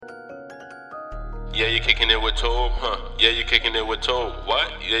Yeah, you're kicking it with Tobe, huh? Yeah, you're kicking it with Tobe.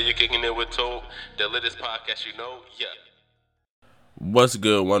 What? Yeah, you're kicking it with Tobe. The latest podcast, Yeah. What's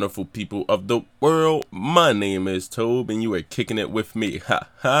good, wonderful people of the world? My name is Tobe, and you are kicking it with me. Ha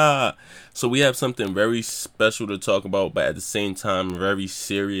ha. So we have something very special to talk about, but at the same time, very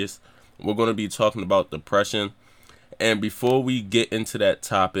serious. We're going to be talking about depression. And before we get into that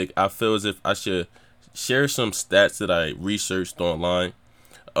topic, I feel as if I should share some stats that I researched online.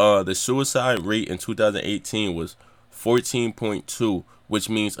 The suicide rate in 2018 was 14.2, which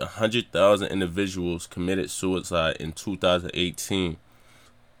means 100,000 individuals committed suicide in 2018.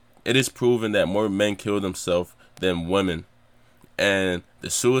 It is proven that more men kill themselves than women, and the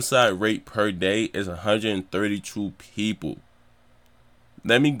suicide rate per day is 132 people.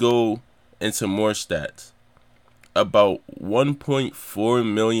 Let me go into more stats. About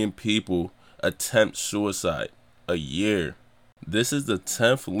 1.4 million people attempt suicide a year. This is the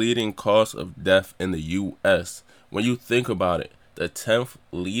 10th leading cause of death in the U.S. When you think about it, the 10th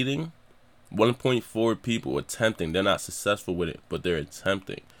leading, 1.4 people attempting. They're not successful with it, but they're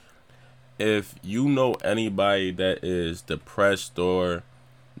attempting. If you know anybody that is depressed or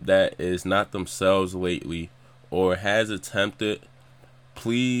that is not themselves lately or has attempted,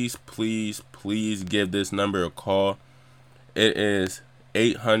 please give this number a call. It is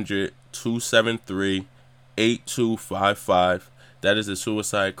 800-273-8255. That is the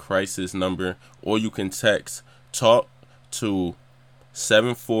suicide crisis number. Or you can text TALK to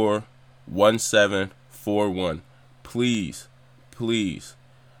 741741. Please.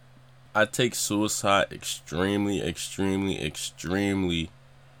 I take suicide extremely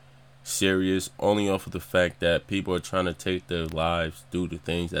serious, only off of the fact that people are trying to take their lives due to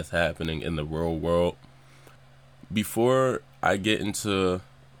things that's happening in the real world. Before I get into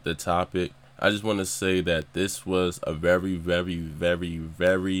the topic, I just want to say that this was a very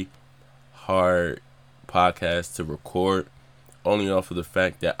hard podcast to record, only off of the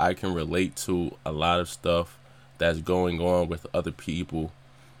fact that I can relate to a lot of stuff that's going on with other people.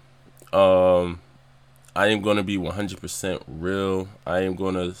 I am going to be 100% real. I am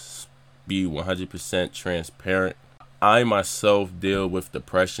going to be 100% transparent. I myself deal with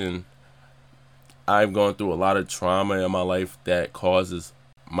depression. I've gone through a lot of trauma in my life that causes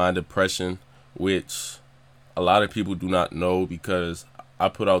my depression, which a lot of people do not know because I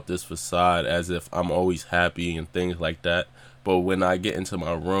put out this facade as if I'm always happy and things like that. But when I get into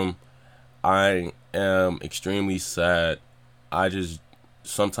my room, I am extremely sad. I just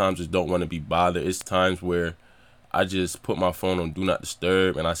sometimes just don't want to be bothered. It's times where I just put my phone on Do Not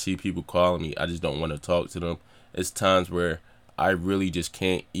Disturb and I see people calling me. I just don't want to talk to them. It's times where I really just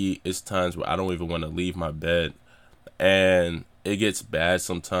can't eat. It's times where I don't even want to leave my bed. And it gets bad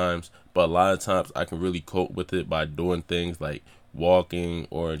sometimes, but a lot of times I can really cope with it by doing things like walking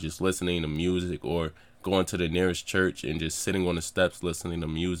or just listening to music or going to the nearest church and just sitting on the steps listening to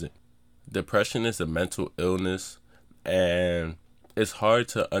music. Depression is a mental illness, and it's hard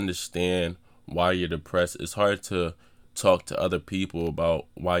to understand why you're depressed. It's hard to talk to other people about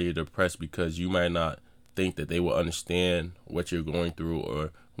why you're depressed because you might not think that they will understand what you're going through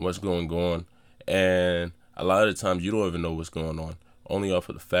or what's going on. And a lot of the times you don't even know what's going on, only off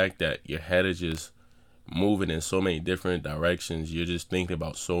of the fact that your head is just moving in so many different directions. You're just thinking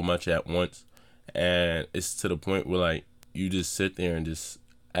about so much at once, and it's to the point where like you just sit there and just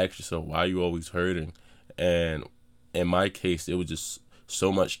ask yourself, why are you always hurting? And in my case, it was just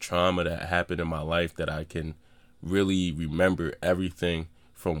so much trauma that happened in my life that I can really remember everything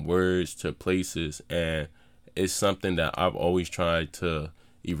from words to places, and it's something that I've always tried to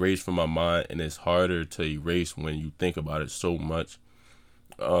erase from my mind, and it's harder to erase when you think about it so much.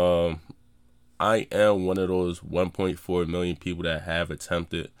 I am one of those 1.4 million people that have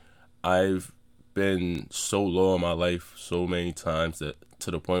attempted. I've been so low in my life so many times that to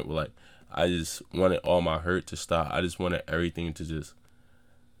the point where like I just wanted all my hurt to stop. I just wanted everything to just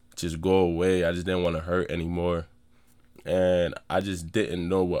go away. I just didn't want to hurt anymore, and I just didn't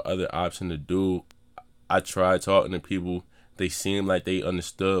know what other option to do. I tried talking to people. They seemed like they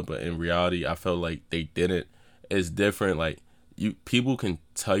understood, but in reality, I felt like they didn't. It's different. Like people can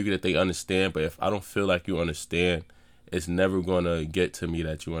tell you that they understand, but if I don't feel like you understand, it's never gonna get to me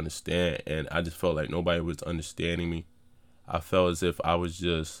that you understand. And I just felt like nobody was understanding me. I felt as if I was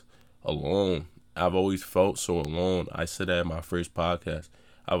just alone. I've always felt so alone. I said that in my first podcast.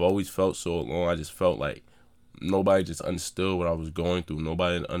 I've always felt so alone. I just felt like nobody just understood what I was going through.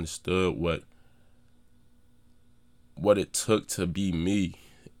 Nobody understood what it took to be me.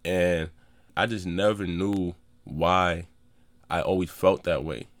 And I just never knew why I always felt that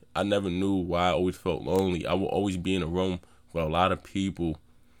way. I never knew why I always felt lonely. I would always be in a room with a lot of people,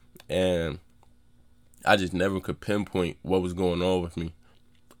 and I just never could pinpoint what was going on with me.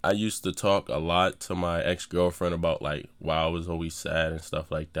 I used to talk a lot to my ex-girlfriend about like why I was always sad and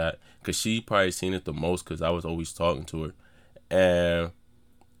stuff like that, because she probably seen it the most because I was always talking to her. And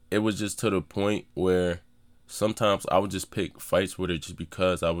it was just to the point where sometimes I would just pick fights with her just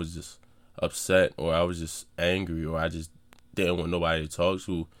because I was just upset, or I was just angry, or I just didn't want nobody to talk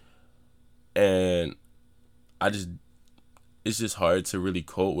to. And I just, it's just hard to really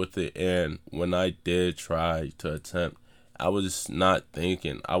cope with it. And when I did try to attempt, I was not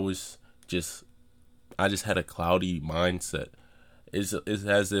thinking. I just had a cloudy mindset. It's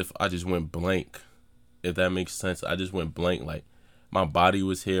as if I just went blank, if that makes sense. I just went blank. Like, my body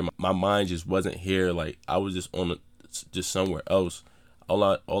was here, my mind just wasn't here. Like, I was just just somewhere else. All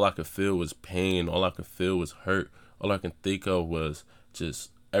I could feel was pain. All I could feel was hurt. All I can think of was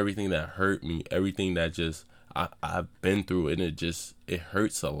just everything that hurt me, everything that just I've been through, and it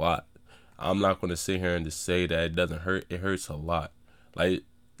hurts a lot. I'm not gonna sit here and just say that it doesn't hurt. It hurts a lot. Like,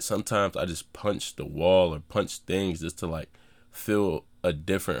 sometimes I just punch the wall or punch things just to like feel a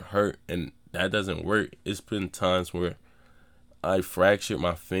different hurt, and that doesn't work. It's been times where I fractured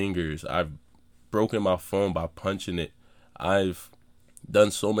my fingers. I've broken my phone by punching it. I've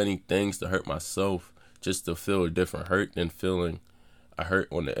done so many things to hurt myself just to feel a different hurt than feeling a hurt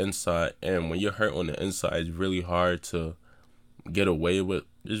on the inside. And when you're hurt on the inside, it's really hard to get away with.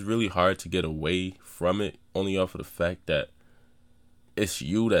 It's really hard to get away from it, only off of the fact that it's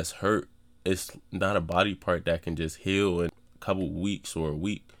you that's hurt. It's not a body part that can just heal in a couple weeks or a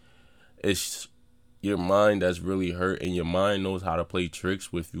week. It's your mind that's really hurt, and your mind knows how to play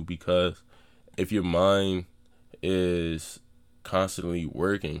tricks with you, because if your mind is constantly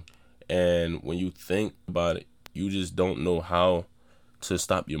working, and when you think about it, you just don't know how to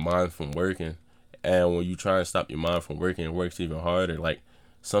stop your mind from working. And when you try and stop your mind from working, it works even harder. Like,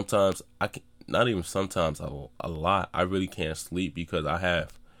 sometimes not even sometimes, a lot, I really can't sleep because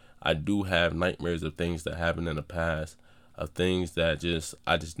I do have nightmares of things that happened in the past, of things that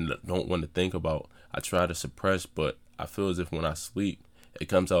I just don't want to think about. I try to suppress, but I feel as if when I sleep, it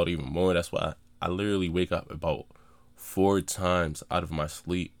comes out even more. That's why I literally wake up about 4 times out of my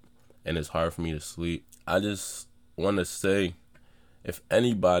sleep, and it's hard for me to sleep. I just want to say, if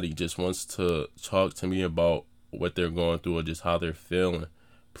anybody just wants to talk to me about what they're going through or just how they're feeling,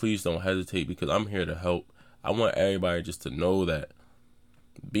 please don't hesitate, because I'm here to help. I want everybody just to know that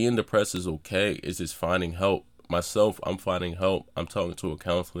being depressed is okay. It's just finding help. Myself, I'm finding help. I'm talking to a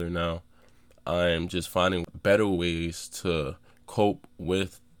counselor now. I'm just finding better ways to cope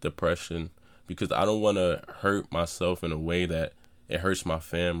with depression, because I don't want to hurt myself in a way that it hurts my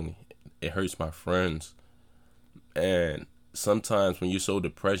family. It hurts my friends. And sometimes when you're so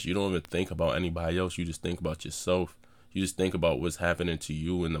depressed, you don't even think about anybody else. You just think about yourself. You just think about what's happening to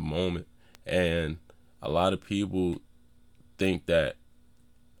you in the moment. And a lot of people think that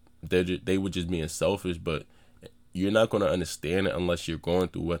they were just being selfish, but you're not going to understand it unless you're going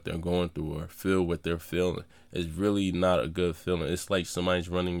through what they're going through or feel what they're feeling. It's really not a good feeling. It's like somebody's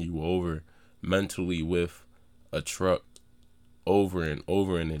running you over mentally with a truck over and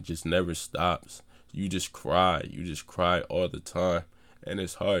over, and it just never stops. You just cry. You just cry all the time. And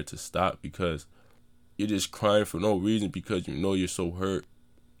it's hard to stop because you're just crying for no reason, because you know you're so hurt.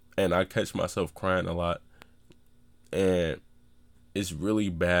 And I catch myself crying a lot. And it's really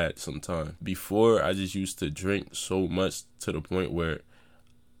bad sometimes. Before, I just used to drink so much to the point where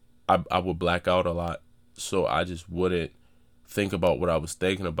I would black out a lot. So I just wouldn't think about what I was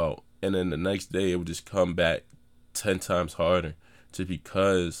thinking about. And then the next day, it would just come back 10 times harder. Just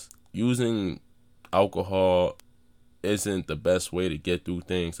because using alcohol isn't the best way to get through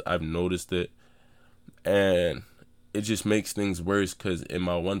things. I've noticed it. And it just makes things worse, because in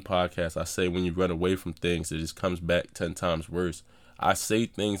my one podcast, I say when you run away from things, it just comes back 10 times worse. I say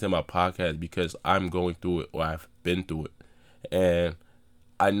things in my podcast because I'm going through it, or I've been through it. And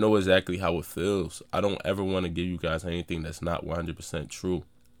I know exactly how it feels. I don't ever want to give you guys anything that's not 100% true.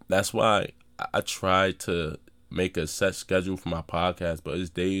 That's why I try to make a set schedule for my podcast, but it's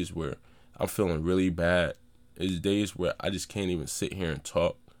days where I'm feeling really bad. It's days where I just can't even sit here and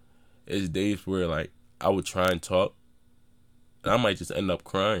talk. It's days where, like, I would try and talk, and I might just end up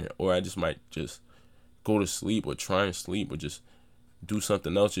crying, or I just might just go to sleep or try and sleep or just do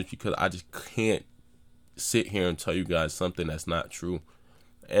something else, just because I just can't sit here and tell you guys something that's not true.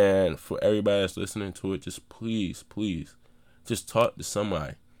 And for everybody that's listening to it, just please, just talk to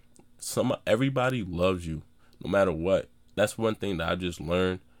somebody. Everybody loves you, no matter what. That's one thing that I just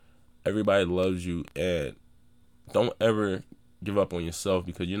learned. Everybody loves you, and don't ever give up on yourself,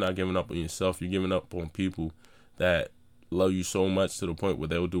 because you're not giving up on yourself. You're giving up on people that love you so much to the point where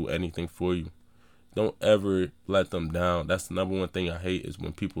they'll do anything for you. Don't ever let them down. That's the number one thing I hate is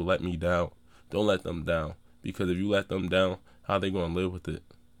when people let me down. Don't let them down. Because if you let them down, how are they going to live with it?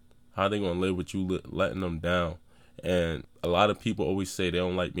 How are they going to live with you letting them down? And a lot of people always say they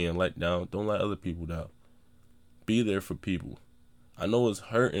don't like being let down. Don't let other people down. Be there for people. I know it's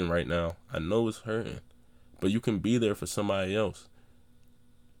hurting right now. I know it's hurting. But you can be there for somebody else.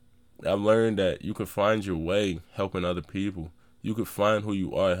 I've learned that you can find your way helping other people. You can find who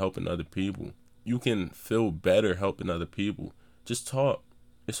you are helping other people. You can feel better helping other people. Just talk.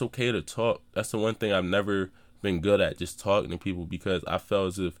 It's okay to talk. That's the one thing I've never been good at, just talking to people, because I felt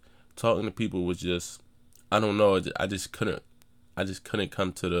as if talking to people was just, I don't know, I just couldn't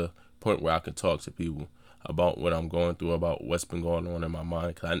come to the point where I could talk to people about what I'm going through, about what's been going on in my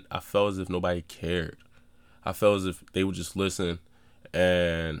mind. Cause I felt as if nobody cared. I felt as if they would just listen,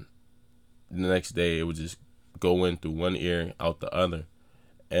 and the next day it would just go in through one ear, out the other.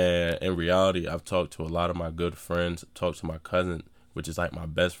 And in reality, I've talked to a lot of my good friends. I've talked to my cousin, which is like my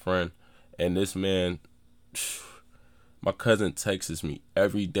best friend. And this man, my cousin texts me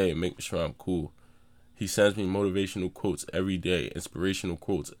every day, making sure I'm cool. He sends me motivational quotes every day, inspirational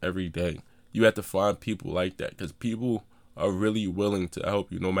quotes every day. You have to find people like that, because people are really willing to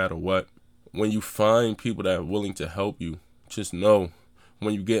help you no matter what. When you find people that are willing to help you, just know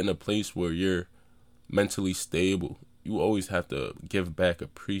when you get in a place where you're mentally stable, you always have to give back,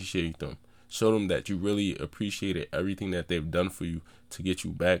 appreciate them. Show them that you really appreciated everything that they've done for you to get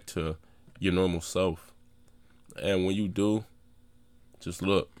you back to your normal self. And when you do, just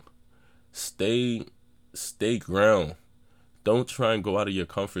look, stay ground. Don't try and go out of your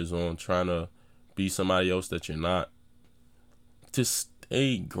comfort zone trying to be somebody else that you're not. Just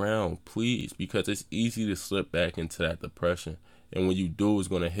stay ground, please, because it's easy to slip back into that depression. And when you do, it's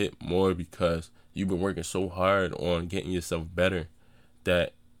going to hit more because you've been working so hard on getting yourself better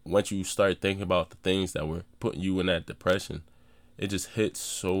that once you start thinking about the things that were putting you in that depression, it just hits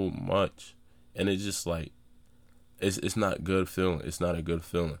so much. And it's just like, it's not a good feeling. It's not a good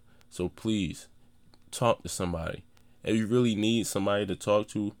feeling. So please, talk to somebody. If you really need somebody to talk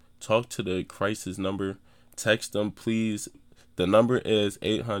to the crisis number. Text them, please. The number is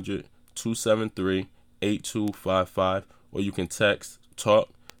 800-273-8255. Or you can text talk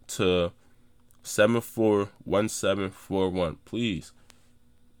to 741741. Please.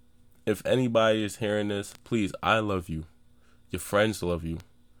 If anybody is hearing this, please, I love you. Your friends love you.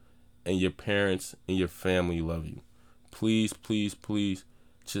 And your parents and your family love you. Please, please, please,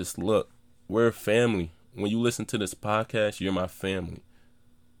 just look. We're a family. When you listen to this podcast, you're my family.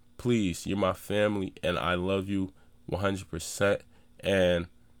 Please, you're my family, and I love you 100%. And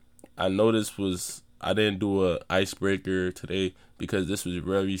I know I didn't do a icebreaker today because this was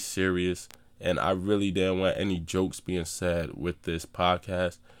very serious, and I really didn't want any jokes being said with this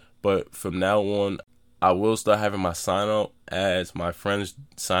podcast. But from now on, I will start having my sign out as my friends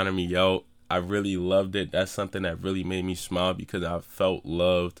signing me out. I really loved it. That's something that really made me smile because I felt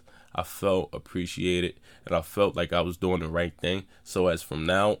loved. I felt appreciated, and I felt like I was doing the right thing. So as from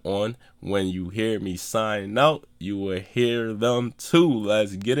now on, when you hear me sign out, you will hear them too.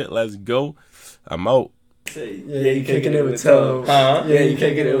 Let's get it. Let's go. I'm out. Yeah, you kicking it with Toe. Huh? Yeah, you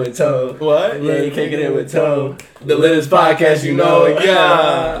kicking it with Toe. What? Yeah, you kicking it with Toe. The Littest Podcast, you know it,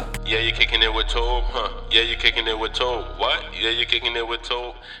 yeah. Yeah, you kicking it with Toe. Huh? Yeah, you kicking it with Toe. What? Yeah, you kicking it with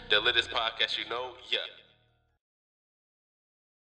Toe. The Littest Podcast, you know, yeah.